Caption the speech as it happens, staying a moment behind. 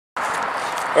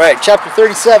Alright, chapter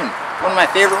 37, one of my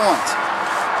favorite ones.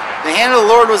 The hand of the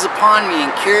Lord was upon me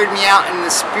and carried me out in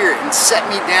the spirit and set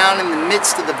me down in the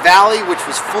midst of the valley which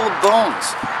was full of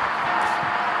bones,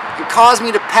 and caused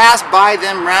me to pass by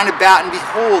them round about, and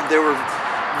behold, there were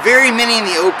very many in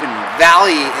the open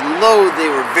valley, and lo, they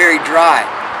were very dry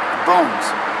bones.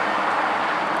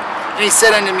 And he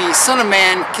said unto me, Son of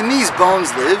man, can these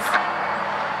bones live?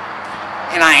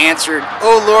 And I answered,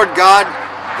 O Lord God,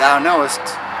 thou knowest.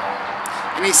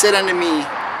 And he said unto me,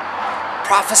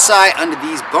 Prophesy unto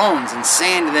these bones, and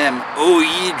say unto them, O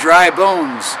ye dry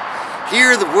bones,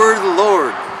 hear the word of the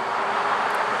Lord.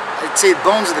 I'd say the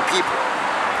bones of the people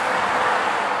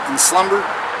in slumber.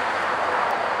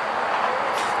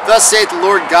 Thus saith the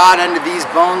Lord God unto these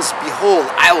bones, Behold,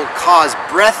 I will cause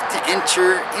breath to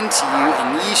enter into you,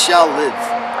 and ye shall live.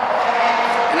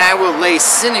 And I will lay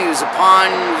sinews upon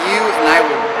you, and I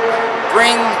will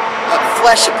bring up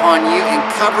flesh upon you, and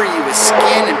cover you with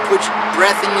skin, and put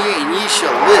breath in you, and ye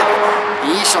shall live,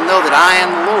 and ye shall know that I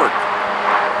am the Lord.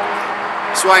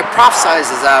 So I prophesied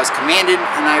as I was commanded,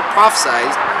 and I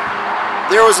prophesied.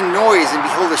 There was a noise, and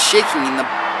behold, a shaking in the...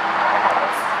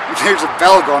 There's a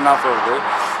bell going off over there.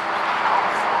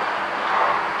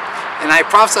 And I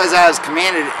prophesied as I was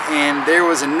commanded, and there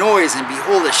was a noise, and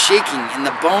behold, a shaking, and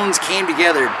the bones came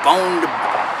together, bone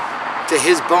to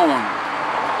his bone.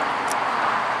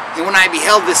 And when I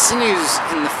beheld, the sinews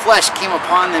and the flesh came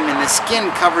upon them, and the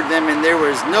skin covered them, and there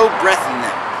was no breath in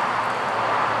them.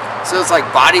 So it's like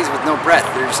bodies with no breath.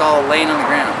 They're just all laying on the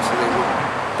ground. So they were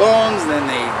bones, then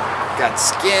they got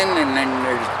skin, and then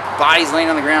there's bodies laying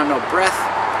on the ground, no breath.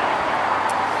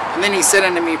 And then he said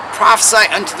unto me, Prophesy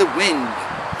unto the wind.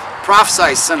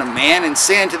 Prophesy, son of man, and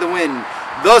say unto the wind,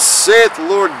 Thus saith the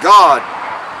Lord God.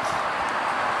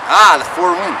 The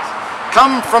four winds.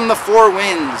 Come from the four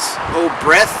winds, O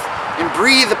breath, and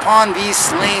breathe upon these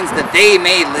slain, that they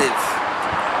may live.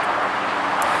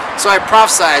 So I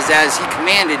prophesied as he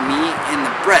commanded me, and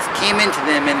the breath came into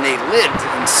them, and they lived,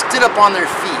 and stood up on their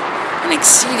feet, an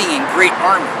exceeding and great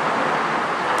army.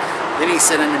 Then he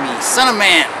said unto me, Son of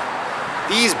man,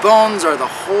 these bones are the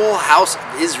whole house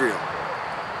of Israel.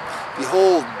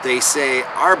 Behold, they say,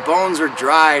 Our bones are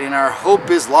dried, and our hope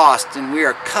is lost, and we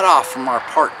are cut off from our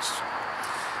parts,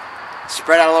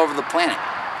 spread out all over the planet.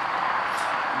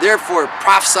 Therefore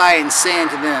prophesy and say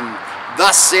unto them,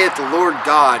 Thus saith the Lord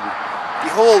God,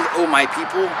 Behold, O my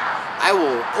people, I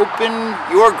will open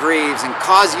your graves, and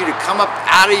cause you to come up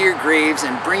out of your graves,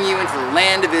 and bring you into the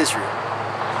land of Israel.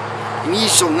 And ye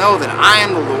shall know that I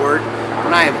am the Lord,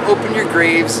 when I have opened your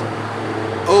graves,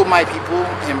 O my people,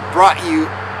 and brought you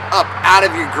up out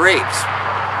of your graves.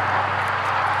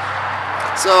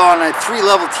 So on a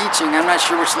 3-level teaching, I'm not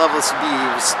sure which level this would be,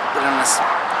 but on this,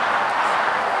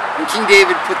 when King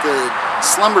David put the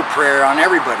slumber prayer on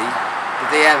everybody, that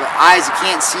they have eyes you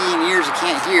can't see and ears you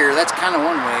can't hear, that's kind of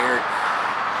one way. Or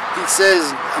he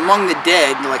says among the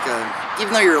dead, like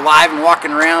even though you're alive and walking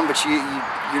around, but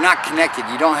you're not connected,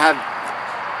 you don't have,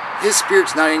 his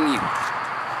spirit's not in you.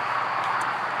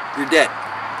 You're dead.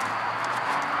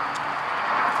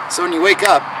 So when you wake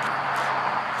up,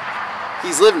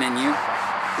 he's living in you.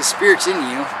 The Spirit's in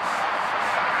you.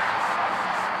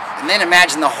 And then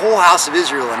imagine the whole house of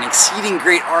Israel, an exceeding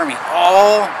great army,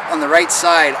 all on the right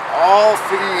side, all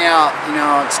figuring out,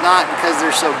 it's not because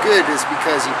they're so good, it's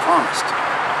because he promised.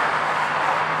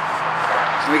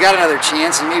 And we got another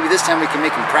chance, and maybe this time we can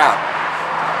make him proud.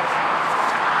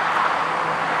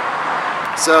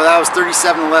 So that was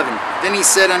 37:11. Then he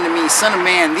said unto me, Son of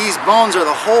man, these bones are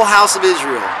the whole house of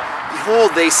Israel.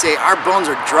 Behold, they say, Our bones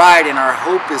are dried, and our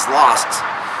hope is lost.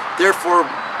 Therefore,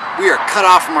 we are cut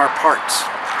off from our parts.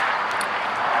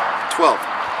 12.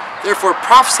 Therefore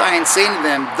prophesy and say to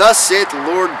them, Thus saith the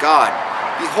Lord God,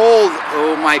 Behold,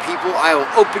 O my people, I will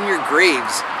open your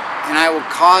graves, and I will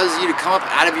cause you to come up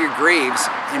out of your graves,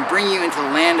 and bring you into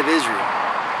the land of Israel.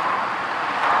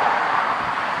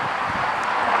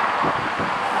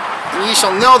 And ye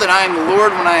shall know that I am the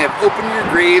Lord, when I have opened your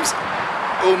graves,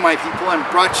 O my people, and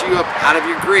brought you up out of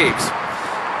your graves,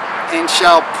 and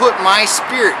shall put my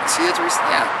spirit, see,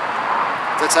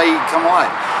 that's how you come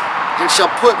alive, and shall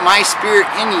put my spirit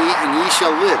in ye, and ye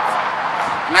shall live.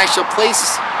 And I shall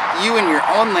place you in your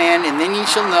own land, and then ye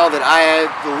shall know that I,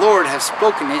 the Lord, have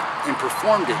spoken it and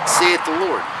performed it, saith the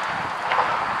Lord.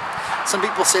 Some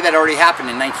people say that already happened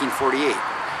in 1948.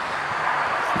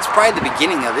 It's probably the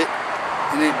beginning of it,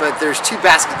 but there's 2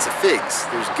 baskets of figs.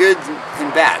 There's good and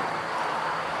bad.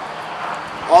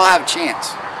 All have a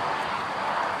chance.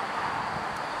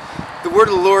 The word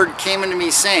of the Lord came unto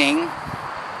me, saying,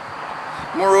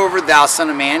 Moreover, thou son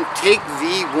of man, take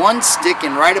thee one stick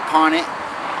and write upon it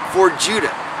for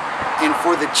Judah, And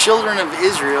for the children of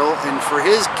Israel and for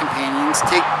his companions,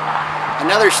 take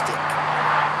another stick.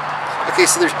 Okay,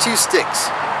 so there's 2 sticks.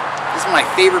 This is my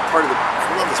favorite part of the...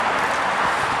 I love this part.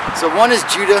 So one is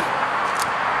Judah,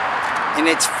 and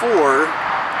it's for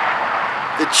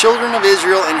the children of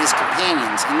Israel and his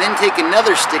companions. And then take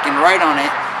another stick and write on it,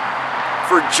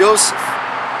 for Joseph,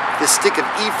 the stick of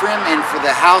Ephraim, and for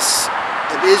the house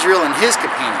of Israel and his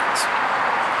companions.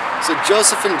 So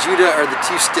Joseph and Judah are the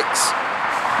 2 sticks.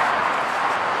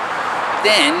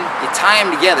 Then you tie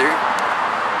them together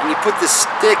and you put the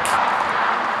stick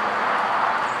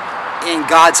in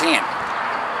God's hand.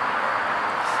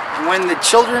 And when the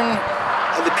children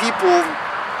of the people,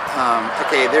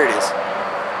 okay, there it is.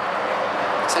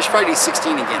 So I should probably do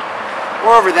 16 again.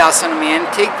 Moreover, thou son of man,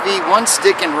 take thee 1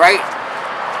 stick and write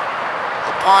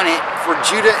upon it for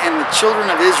Judah and the children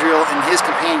of Israel and his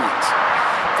companions.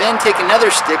 Then take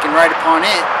another stick and write upon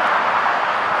it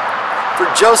for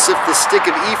Joseph, the stick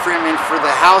of Ephraim, and for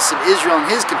the house of Israel and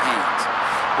his companions,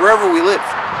 wherever we live.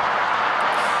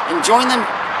 And join them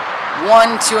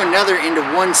one to another into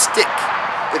 1 stick,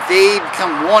 that they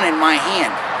become one in my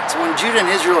hand. So when Judah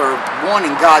and Israel are one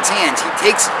in God's hands, he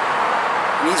takes it,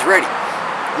 and he's ready.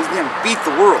 He's going to beat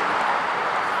the world.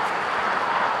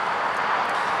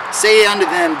 Say unto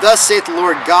them, thus saith the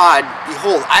Lord God,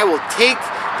 behold, I will take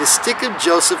the stick of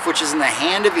Joseph, which is in the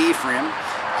hand of Ephraim,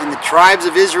 and the tribes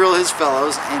of Israel his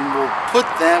fellows, and will put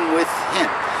them with him,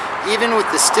 even with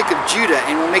the stick of Judah,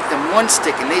 and will make them 1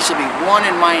 stick, and they shall be one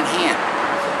in mine hand.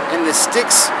 And the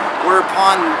sticks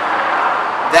whereupon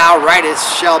thou writest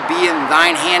shall be in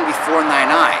thine hand before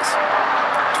thine eyes.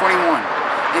 21.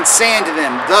 And say unto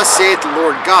them, thus saith the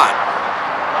Lord God,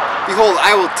 behold,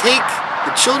 I will take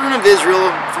the children of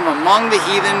Israel from among the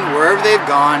heathen wherever they have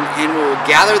gone, and will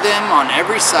gather them on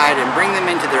every side, and bring them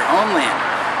into their own land.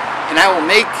 And I will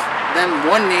make them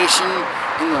 1 nation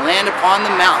in the land upon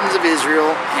the mountains of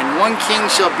Israel, and 1 king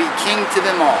shall be king to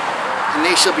them all. And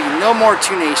they shall be no more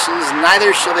 2 nations,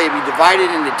 neither shall they be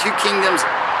divided into 2 kingdoms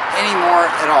any more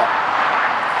at all.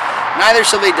 Neither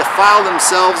shall they defile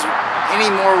themselves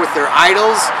any more with their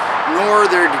idols,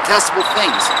 nor their detestable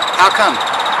things. How come?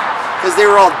 Because they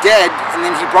were all dead, and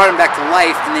then he brought them back to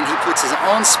life, and then he puts his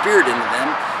own spirit into them,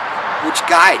 which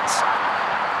guides.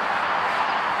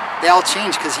 They all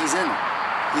change because he's in them.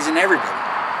 He's in everybody.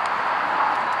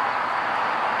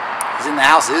 He's in the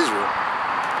house of Israel.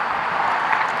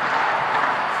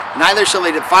 Neither shall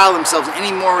they defile themselves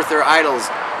any more with their idols,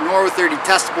 nor with their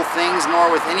detestable things, nor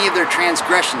with any of their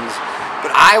transgressions.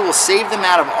 But I will save them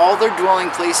out of all their dwelling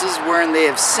places wherein they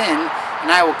have sinned, and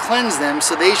I will cleanse them,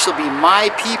 so they shall be my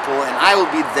people, and I will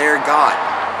be their God.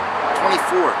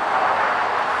 24.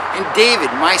 And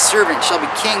David, my servant, shall be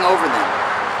king over them.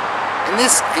 And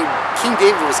King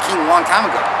David was king a long time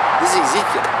ago. This is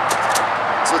Ezekiel.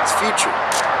 So it's future.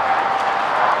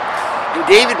 And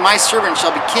David, my servant,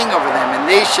 shall be king over them, and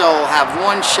they shall have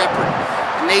 1 shepherd,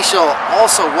 and they shall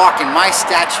also walk in my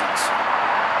statutes.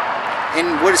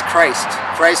 And what is Christ?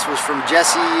 Christ was from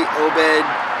Jesse, Obed,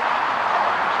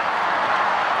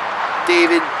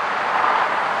 David,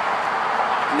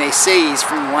 and they say he's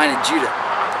from the line of Judah.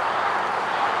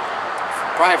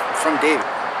 Probably from David.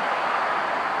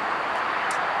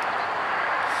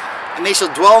 And they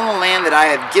shall dwell in the land that I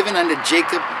have given unto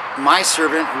Jacob my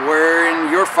servant,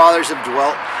 wherein your fathers have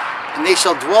dwelt, and they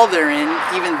shall dwell therein,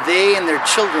 even they and their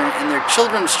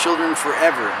children's children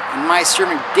forever. And my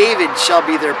servant David shall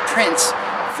be their prince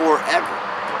forever.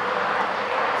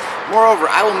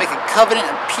 Moreover, I will make a covenant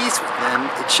of peace with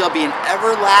them. It shall be an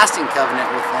everlasting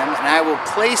covenant with them, and I will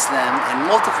place them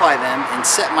and multiply them, and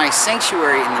set my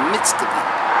sanctuary in the midst of them.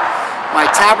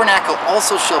 My tabernacle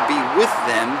also shall be with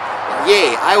them.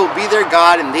 Yea, I will be their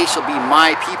God, and they shall be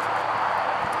my people.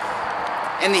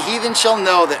 And the heathen shall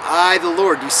know that I, the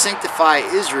Lord, do sanctify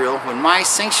Israel, when my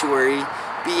sanctuary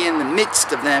be in the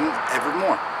midst of them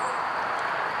evermore.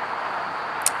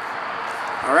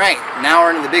 Alright, now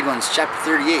we're into the big ones, chapter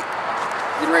 38.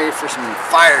 Getting ready for some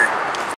fire.